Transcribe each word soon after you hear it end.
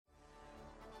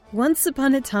Once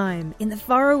upon a time, in the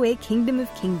faraway kingdom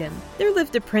of Kingdom, there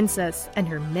lived a princess and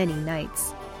her many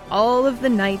knights. All of the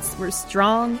knights were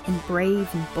strong and brave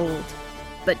and bold.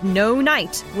 But no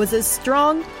knight was as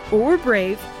strong or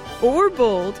brave or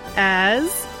bold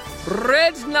as...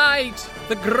 Red Knight,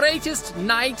 the greatest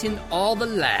knight in all the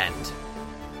land.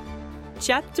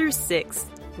 Chapter 6,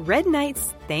 Red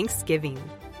Knight's Thanksgiving.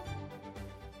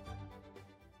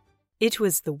 It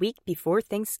was the week before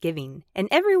Thanksgiving, and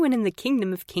everyone in the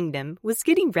Kingdom of Kingdom was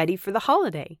getting ready for the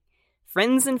holiday.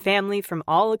 Friends and family from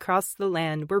all across the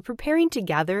land were preparing to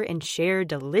gather and share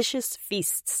delicious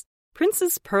feasts.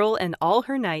 Princess Pearl and all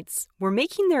her knights were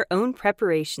making their own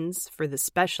preparations for the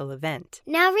special event.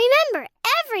 Now remember,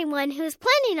 everyone who's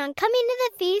planning on coming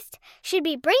to the feast should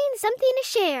be bringing something to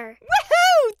share.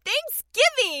 Woohoo!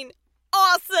 Thanksgiving!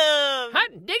 Awesome!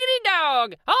 Hot diggity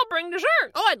dog! I'll bring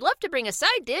dessert. Oh, I'd love to bring a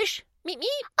side dish. Meet me.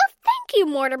 Oh, thank you,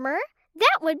 Mortimer.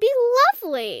 That would be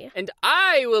lovely. And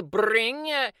I will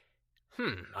bring...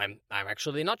 I'm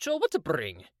actually not sure what to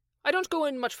bring. I don't go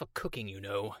in much for cooking, you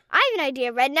know. I have an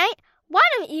idea, Red Knight. Why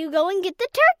don't you go and get the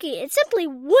turkey? It simply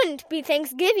wouldn't be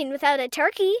Thanksgiving without a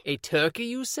turkey. A turkey,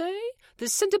 you say? The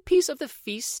centerpiece of the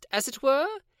feast, as it were?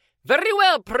 Very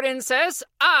well, Princess.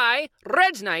 I,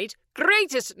 Red Knight,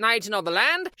 greatest knight in all the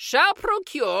land, shall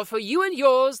procure for you and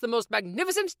yours the most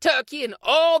magnificent turkey in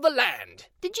all the land.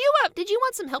 Did you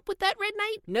want some help with that, Red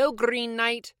Knight? No, Green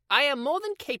Knight. I am more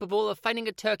than capable of finding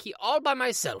a turkey all by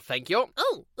myself, thank you.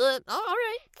 Oh, all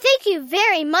right. Thank you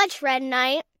very much, Red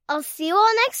Knight. I'll see you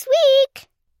all next week.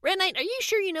 Red Knight, are you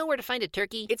sure you know where to find a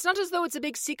turkey? It's not as though it's a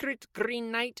big secret,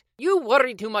 Green Knight. You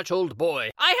worry too much, old boy.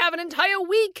 I have an entire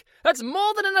week. That's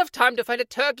more than enough time to find a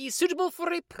turkey suitable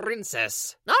for a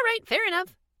princess. All right, fair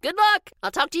enough. Good luck.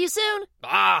 I'll talk to you soon.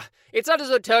 It's not as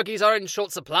though turkeys are in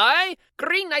short supply.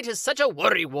 Green Knight is such a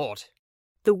worrywart.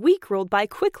 The week rolled by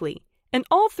quickly, and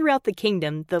all throughout the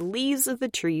kingdom, the leaves of the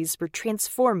trees were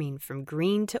transforming from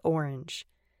green to orange.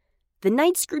 The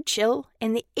nights grew chill,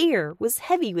 and the air was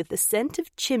heavy with the scent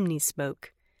of chimney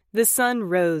smoke. The sun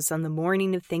rose on the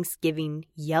morning of Thanksgiving,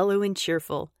 yellow and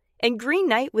cheerful, and Green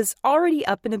Knight was already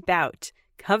up and about,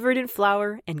 covered in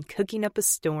flour and cooking up a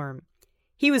storm.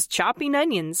 He was chopping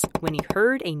onions when he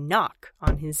heard a knock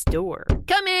on his door.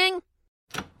 Coming!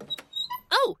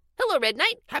 Oh, hello, Red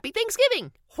Knight. Happy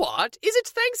Thanksgiving. What? Is it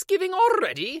Thanksgiving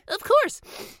already? Of course.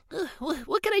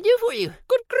 What can I do for you?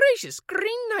 Good gracious,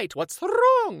 Green Knight, what's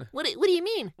wrong? What do you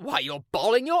mean? Why, you're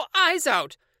bawling your eyes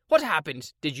out. What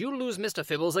happened? Did you lose Mr.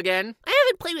 Fibbles again? I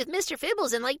haven't played with Mr.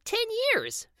 Fibbles in like 10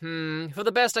 years. For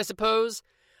the best, I suppose.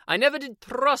 I never did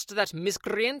trust that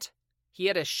miscreant. He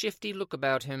had a shifty look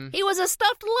about him. He was a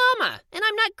stuffed llama, and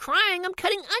I'm not crying, I'm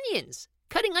cutting onions.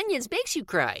 Cutting onions makes you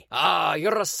cry.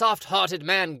 You're a soft-hearted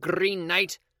man, Green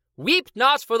Knight. Weep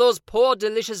not for those poor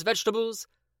delicious vegetables.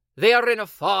 They are in a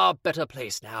far better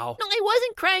place now. No, I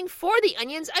wasn't crying for the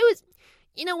onions. I was...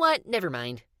 You know what? Never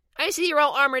mind. I see you're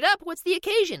all armored up. What's the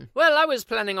occasion? Well, I was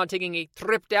planning on taking a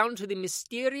trip down to the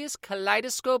mysterious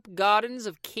Kaleidoscope Gardens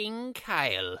of King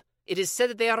Kyle. It is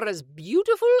said that they are as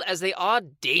beautiful as they are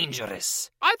dangerous.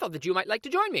 I thought that you might like to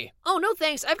join me. Oh, no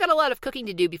thanks. I've got a lot of cooking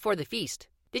to do before the feast.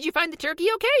 Did you find the turkey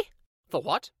okay? For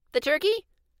what? The turkey?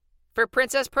 For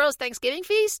Princess Pearl's Thanksgiving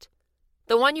feast?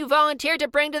 The one you volunteered to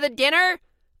bring to the dinner?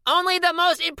 Only the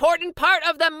most important part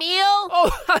of the meal?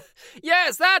 Oh,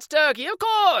 yes, that turkey, of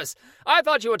course. I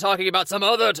thought you were talking about some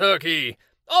other turkey.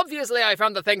 Obviously, I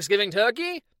found the Thanksgiving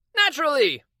turkey.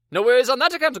 Naturally. No worries on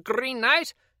that account, Green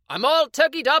Knight. I'm all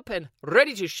turkeyed up and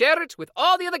ready to share it with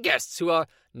all the other guests who are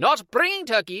not bringing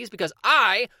turkeys because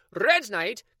I, Red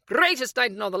Knight, greatest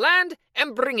knight in all the land,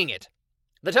 am bringing it.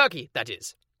 The turkey, that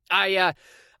is.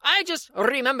 I just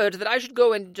remembered that I should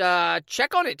go and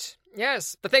check on it.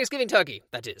 Yes, the Thanksgiving turkey,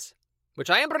 that is. Which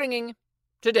I am bringing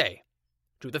today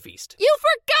to the feast. You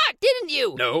forgot, didn't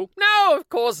you? No, of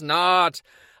course not.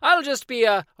 I'll just be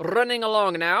running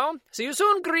along now. See you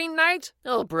soon, Green Knight.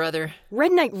 Oh, brother.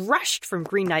 Red Knight rushed from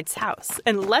Green Knight's house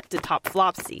and leapt atop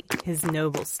Flopsy, his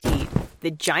noble steed.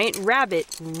 The giant rabbit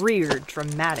reared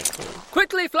dramatically.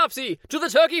 Quickly, Flopsy, to the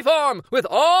turkey farm with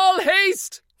all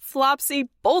haste! Flopsy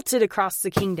bolted across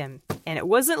the kingdom, and it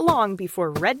wasn't long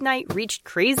before Red Knight reached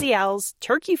Crazy Al's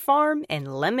turkey farm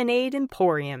and lemonade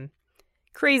emporium.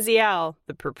 Crazy Al,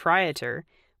 the proprietor,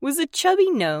 was a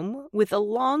chubby gnome with a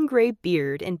long gray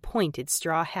beard and pointed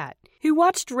straw hat, who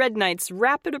watched Red Knight's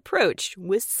rapid approach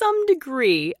with some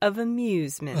degree of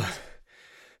amusement.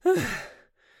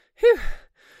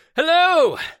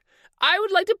 Hello! I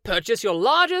would like to purchase your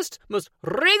largest, most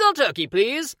regal turkey,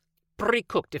 please.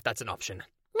 Pre-cooked, if that's an option.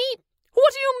 Me?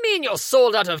 What do you mean you're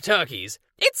sold out of turkeys?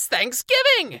 It's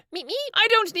Thanksgiving! Meep, meep. I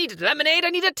don't need lemonade, I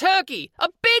need a turkey! A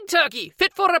big turkey,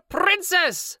 fit for a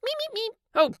princess! Meep, meep, meep.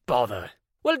 Oh, bother.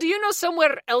 Well, do you know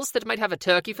somewhere else that might have a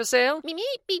turkey for sale? Meep,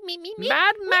 meep, meep, meep, meep, meep.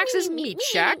 Mad Max's Meep, meep, Meat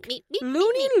meep, Shack? meep, meep, meep,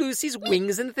 Looney meep, Lucy's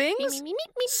Wings and meep, Things? meep, meep,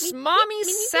 meep, meep, Smarmy meep,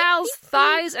 meep, Sal's meep,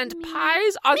 Thighs meep, and meep,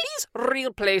 Pies? Are meep, these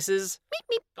real places?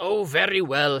 meep, meep, Oh, very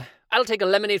well. I'll take a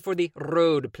lemonade for the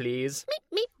road, please.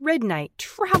 meep, meep. Red Knight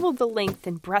traveled the length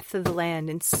and breadth of the land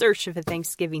in search of a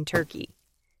Thanksgiving turkey.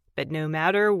 But no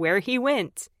matter where he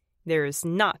went, there is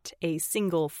not a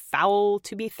single fowl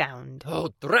to be found. Oh,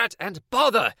 drat and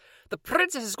bother! The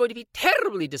princess is going to be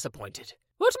terribly disappointed.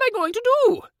 What am I going to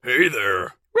do? Hey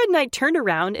there. Red Knight turned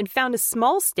around and found a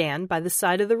small stand by the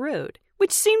side of the road,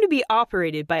 which seemed to be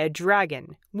operated by a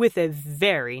dragon with a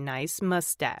very nice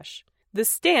mustache. The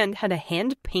stand had a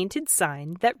hand-painted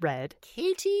sign that read,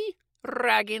 Katie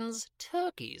Raggins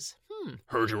Turkeys.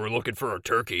 Heard you were looking for a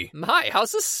turkey. My, how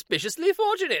suspiciously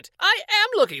fortunate. I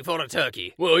am looking for a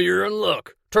turkey. Well, you're in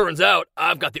luck. Turns out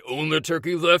I've got the only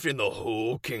turkey left in the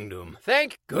whole kingdom.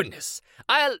 Thank goodness.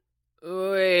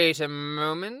 Wait a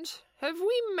moment. Have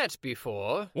we met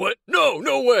before? What? No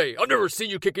way. I've never seen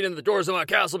you kicking in the doors of my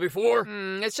castle before.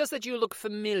 It's just that you look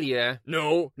familiar.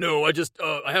 No,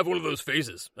 I have one of those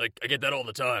faces. I get that all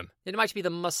the time. It might be the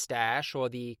mustache or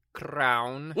the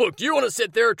crown. Look, do you want to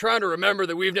sit there trying to remember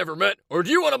that we've never met? Or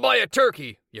do you want to buy a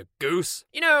turkey, you goose?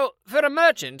 You know, for a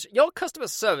merchant, your customer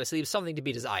service leaves something to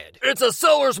be desired. It's a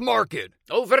seller's market.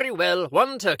 Oh, very well.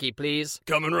 One turkey, please.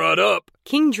 Coming right up.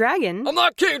 King Dragon. I'm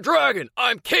not King Dragon.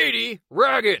 I'm Katie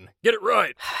Raggin. Get it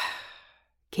right.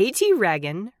 Katie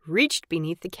Raggin reached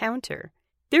beneath the counter.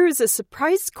 There was a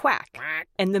surprised quack,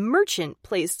 and the merchant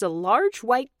placed a large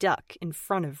white duck in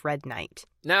front of Red Knight.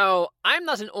 Now, I'm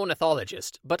not an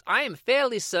ornithologist, but I am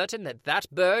fairly certain that that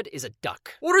bird is a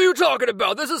duck. What are you talking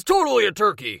about? This is totally a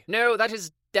turkey. No, that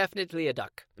is definitely a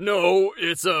duck. No,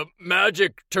 it's a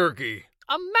magic turkey.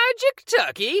 A magic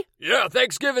turkey? Yeah,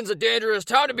 Thanksgiving's a dangerous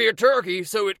time to be a turkey,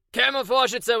 so it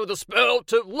camouflaged itself with a spell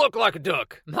to look like a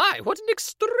duck. My, what an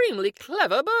extremely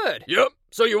clever bird. Yep,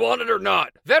 so you want it or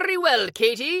not? Very well,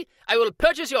 Katie. I will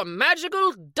purchase your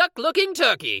magical duck-looking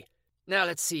turkey. Now,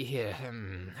 let's see here.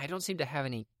 I don't seem to have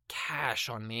any cash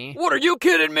on me. What, are you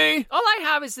kidding me? All I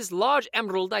have is this large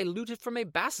emerald I looted from a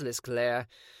basilisk lair.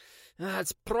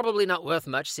 It's probably not worth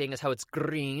much, seeing as how it's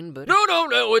green, but... No,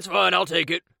 it's fine. I'll take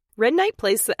it. Red Knight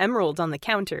placed the emerald on the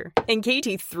counter, and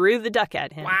Katie threw the duck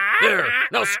at him. There,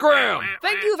 now scram!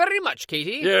 Thank you very much,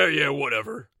 Katie. Yeah,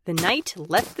 whatever. The knight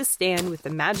left the stand with the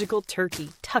magical turkey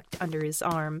tucked under his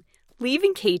arm,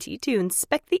 leaving Katie to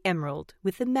inspect the emerald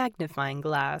with a magnifying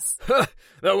glass.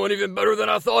 That went even better than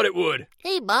I thought it would.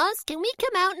 Hey, boss, can we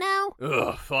come out now?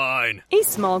 Ugh, fine. A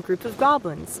small group of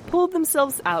goblins pulled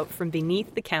themselves out from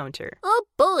beneath the counter. Oh,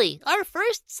 boy, our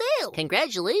first sale.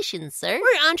 Congratulations, sir.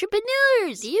 We're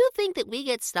entrepreneurs. Do you think that we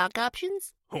get stock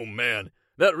options? Oh, man.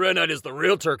 That Red Knight is the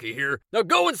real turkey here. Now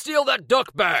go and steal that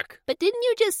duck back. But didn't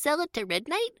you just sell it to Red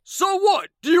Knight? So what?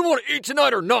 Do you want to eat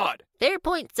tonight or not? Fair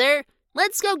point, sir.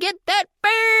 Let's go get that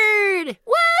bird!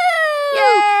 Woo!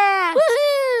 Yeah!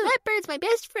 Woohoo! That bird's my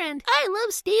best friend. I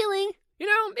love stealing. You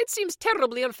know, it seems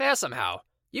terribly unfair somehow.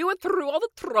 You went through all the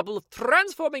trouble of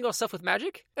transforming yourself with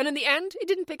magic, and in the end, it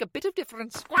didn't make a bit of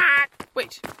difference. Quack!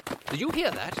 Wait, did you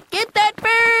hear that? Get that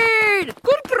bird!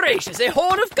 Good gracious, a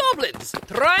horde of goblins!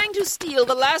 Trying to steal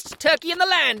the last turkey in the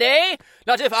land, eh?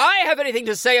 Not if I have anything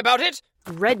to say about it!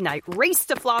 Red Knight raced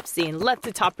to Flopsy and leapt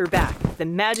atop her back, the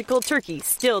magical turkey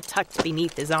still tucked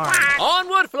beneath his arm.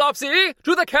 Onward, Flopsy!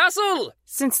 To the castle!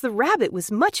 Since the rabbit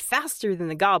was much faster than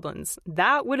the goblins,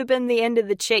 that would have been the end of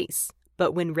the chase.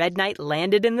 But when Red Knight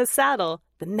landed in the saddle,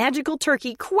 the magical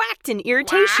turkey quacked in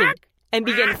irritation and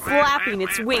began flapping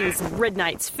its wings in Red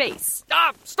Knight's face.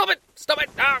 Stop it! Stop it!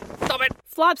 Stop it!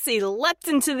 Flopsy leapt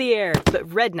into the air,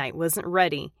 but Red Knight wasn't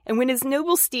ready. And when his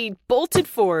noble steed bolted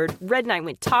forward, Red Knight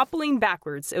went toppling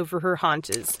backwards over her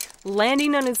haunches,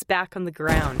 landing on his back on the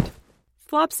ground.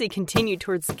 Flopsy continued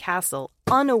towards the castle,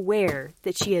 unaware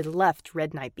that she had left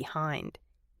Red Knight behind,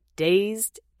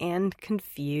 dazed and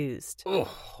confused. Oh,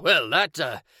 well,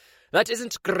 that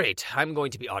isn't great, I'm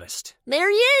going to be honest. There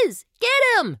he is! Get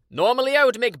him! Normally I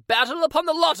would make battle upon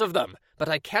the lot of them, but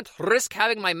I can't risk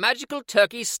having my magical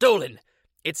turkey stolen.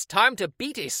 It's time to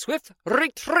beat a swift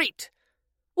retreat.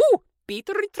 Ooh, beat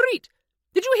the retreat.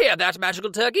 Did you hear that,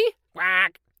 magical turkey?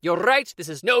 Quack. You're right, this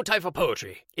is no time for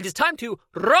poetry. It is time to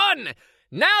run!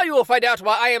 Now you will find out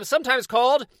why I am sometimes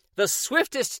called the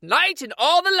swiftest knight in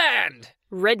all the land.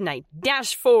 Red Knight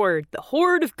dashed forward, the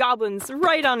horde of goblins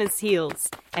right on his heels,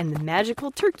 and the magical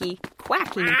turkey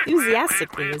quacking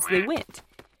enthusiastically as they went.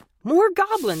 More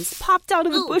goblins popped out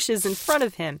of the bushes in front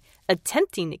of him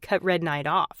attempting to cut Red Knight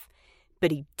off.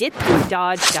 But he dipped and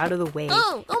dodged out of the way,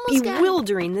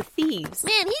 bewildering the thieves.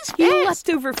 Man, he's fast. He leapt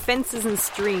over fences and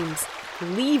streams,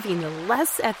 leaving the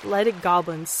less athletic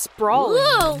goblins sprawling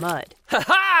in the mud.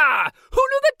 Ha-ha! Who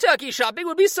knew that turkey shopping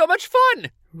would be so much fun?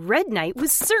 Red Knight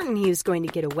was certain he was going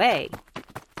to get away,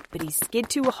 but he skid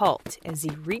to a halt as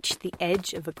he reached the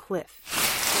edge of a cliff.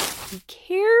 He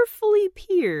carefully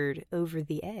peered over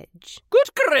the edge. Good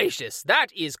gracious, that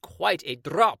is quite a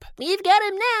drop. We've got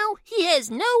him now. He has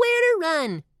nowhere to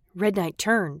run. Red Knight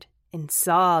turned and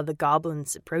saw the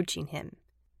goblins approaching him.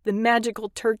 The magical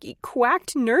turkey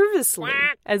quacked nervously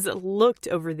as it looked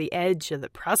over the edge of the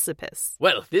precipice.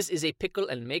 Well, this is a pickle,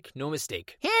 and make no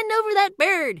mistake. Hand over that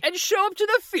bird. And show up to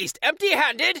the feast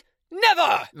empty-handed? Never!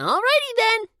 Alrighty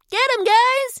then. Get him,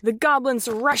 guys. The goblins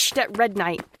rushed at Red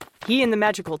Knight. He and the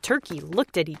magical turkey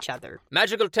looked at each other.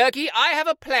 Magical turkey, I have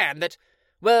a plan that,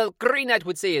 well, Green Knight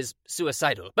would say is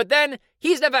suicidal. But then,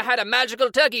 he's never had a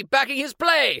magical turkey backing his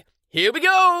play. Here we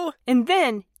go! And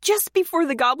then, just before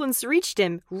the goblins reached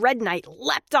him, Red Knight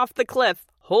leapt off the cliff,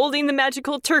 holding the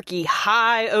magical turkey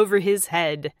high over his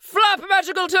head. Flap,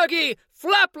 magical turkey!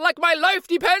 Flap like my life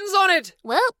depends on it!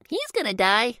 Well, he's gonna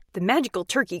die. The magical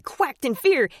turkey quacked in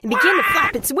fear and began to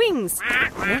flap its wings.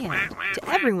 And, to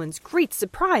everyone's great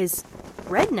surprise,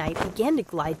 Red Knight began to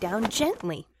glide down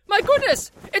gently. My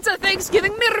goodness! It's a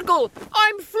Thanksgiving miracle!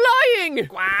 I'm flying!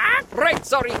 Right,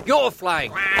 sorry, you're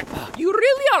flying. You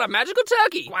really are a magical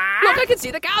turkey. Look, I can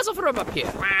see the castle from up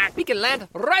here. We can land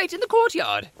right in the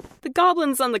courtyard. The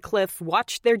goblins on the cliff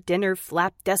watched their dinner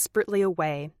flap desperately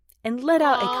away and let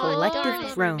out a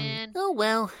collective groan. Oh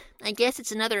well, I guess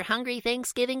it's another hungry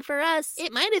Thanksgiving for us.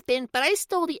 It might have been, but I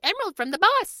stole the emerald from the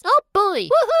boss. Oh boy.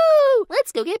 Woohoo!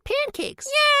 Let's go get pancakes.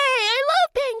 Yay! I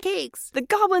love pancakes. The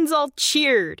goblins all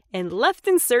cheered and left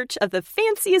in search of the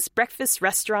fanciest breakfast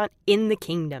restaurant in the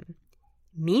kingdom.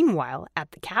 Meanwhile,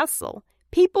 at the castle,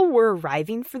 people were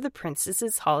arriving for the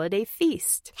princess's holiday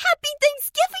feast. Happy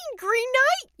Thanksgiving, Green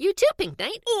Knight! You too, Pink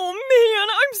Knight. Oh man,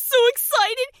 I'm so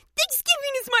excited!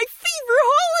 Thanksgiving is my favorite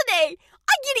holiday!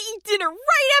 I get to eat dinner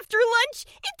right after lunch,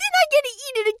 and then I get to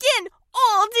eat it again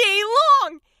all day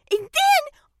long! And then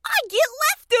I get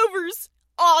leftovers!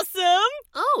 Awesome!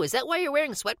 Oh, is that why you're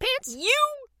wearing sweatpants? You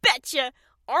betcha!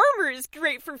 Armor is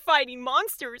great for fighting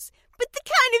monsters, but the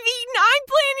kind of eating I'm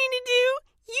planning to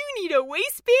do, you need a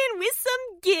waistband with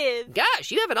some give.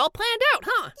 Gosh, you have it all planned out,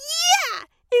 huh? Yeah!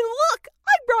 And look,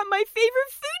 I brought my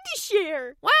favorite food to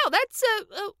share. Wow, that's,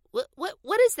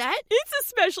 what is that? It's a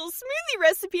special smoothie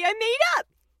recipe I made up.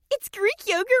 It's Greek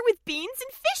yogurt with beans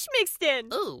and fish mixed in.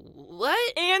 Oh,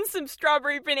 what? And some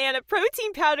strawberry banana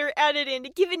protein powder added in to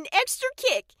give it an extra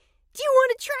kick. Do you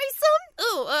want to try some?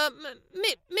 Oh,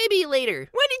 maybe later.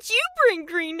 What did you bring,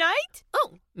 Green Knight?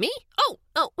 Oh, me?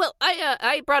 Oh, well,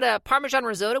 I brought a Parmesan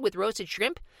risotto with roasted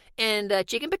shrimp and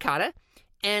chicken piccata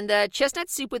and chestnut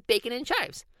soup with bacon and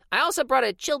chives. I also brought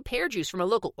a chilled pear juice from a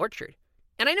local orchard.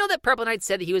 And I know that Purple Knight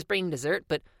said that he was bringing dessert,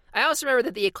 but I also remember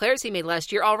that the eclairs he made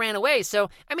last year all ran away, so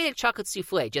I made a chocolate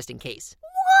souffle just in case.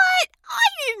 What?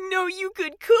 I didn't know you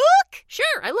could cook.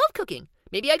 Sure, I love cooking.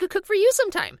 Maybe I could cook for you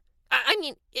sometime. I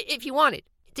mean, if you wanted.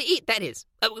 To eat, that is.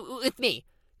 With me.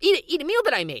 Eat a meal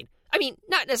that I made. I mean,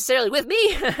 not necessarily with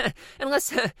me.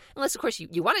 unless of course,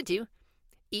 you wanted to.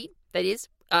 Eat, that is.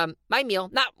 My meal.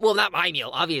 Not my meal,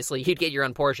 obviously. You'd get your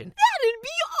own portion. That'd be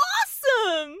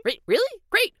awesome. Really?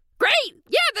 Great.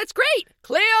 Yeah, that's great.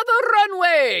 Clear the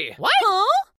runway. What?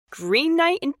 Huh? Green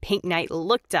Knight and Pink Knight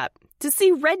looked up to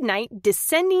see Red Knight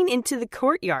descending into the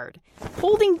courtyard,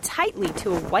 holding tightly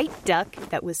to a white duck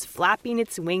that was flapping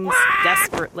its wings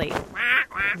desperately.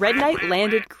 Red Knight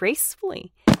landed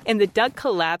gracefully, and the duck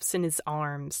collapsed in his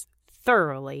arms,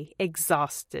 thoroughly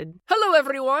exhausted. Hello,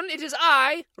 everyone. It is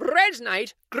I, Red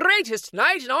Knight, greatest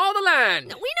knight in all the land.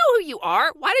 We know who you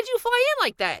are. Why did you fly in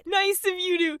like that? Nice of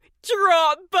you to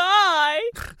drop by.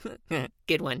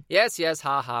 Good one. Yes,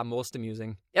 haha, most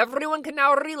amusing. Everyone can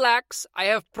now relax. I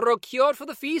have procured for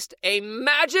the feast a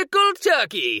magical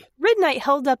turkey. Red Knight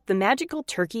held up the magical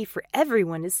turkey for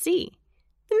everyone to see.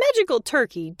 The magical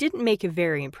turkey didn't make a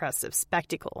very impressive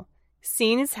spectacle,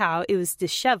 seeing as how it was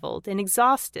disheveled and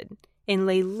exhausted and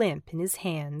lay limp in his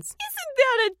hands. Isn't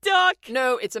that a duck?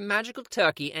 No, it's a magical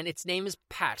turkey, and its name is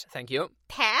Pat, thank you.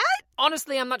 Pat?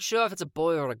 Honestly, I'm not sure if it's a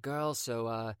boy or a girl, so,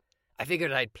 I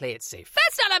figured I'd play it safe.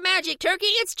 That's not a magic turkey,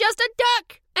 it's just a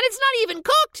duck! And it's not even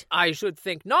cooked! I should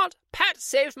think not. Pat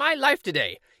saved my life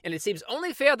today, and it seems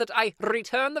only fair that I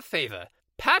return the favor.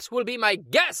 Pat will be my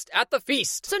guest at the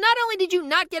feast. So not only did you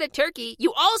not get a turkey,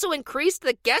 you also increased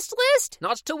the guest list?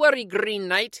 Not to worry, Green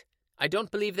Knight. I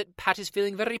don't believe that Pat is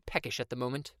feeling very peckish at the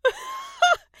moment.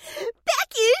 Back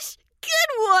Duckish!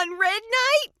 Good one, Red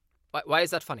Knight! Why is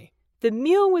that funny? The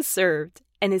meal was served,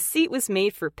 and a seat was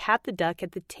made for Pat the Duck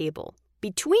at the table,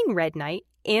 between Red Knight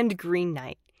and Green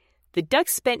Knight. The duck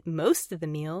spent most of the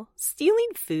meal stealing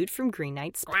food from Green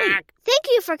Knight's plate. Thank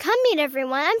you for coming,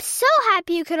 everyone. I'm so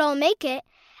happy you could all make it.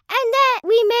 And that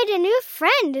we made a new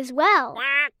friend as well.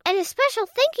 And a special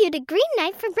thank you to Green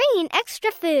Knight for bringing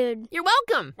extra food. You're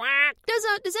welcome.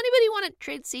 Does anybody want to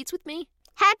trade seats with me?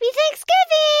 Happy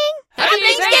Thanksgiving!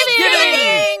 Happy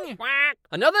Thanksgiving!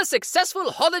 Another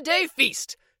successful holiday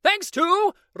feast, thanks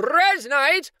to Red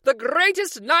Knight, the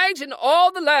greatest knight in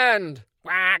all the land.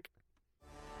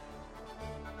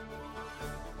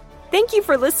 Thank you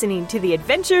for listening to The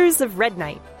Adventures of Red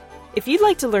Knight. If you'd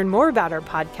like to learn more about our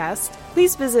podcast,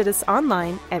 please visit us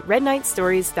online at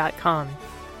redknightstories.com.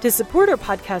 To support our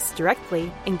podcast directly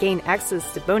and gain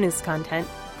access to bonus content,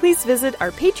 please visit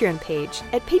our Patreon page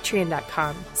at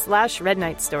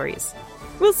patreon.com/redknightstories.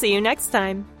 We'll see you next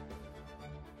time.